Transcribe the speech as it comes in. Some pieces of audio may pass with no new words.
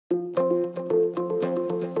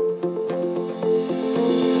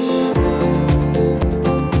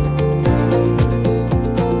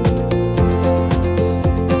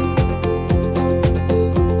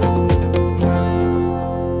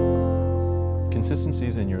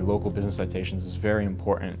Consistencies in your local business citations is very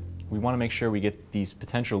important. We want to make sure we get these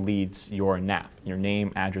potential leads your NAP, your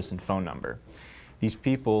name, address, and phone number. These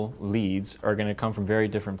people, leads, are going to come from very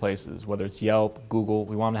different places, whether it's Yelp, Google.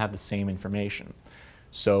 We want to have the same information.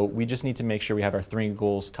 So we just need to make sure we have our three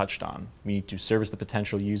goals touched on. We need to service the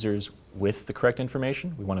potential users with the correct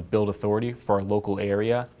information. We want to build authority for our local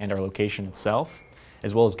area and our location itself,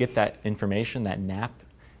 as well as get that information, that NAP,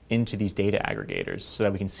 into these data aggregators so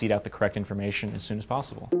that we can seed out the correct information as soon as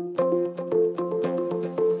possible.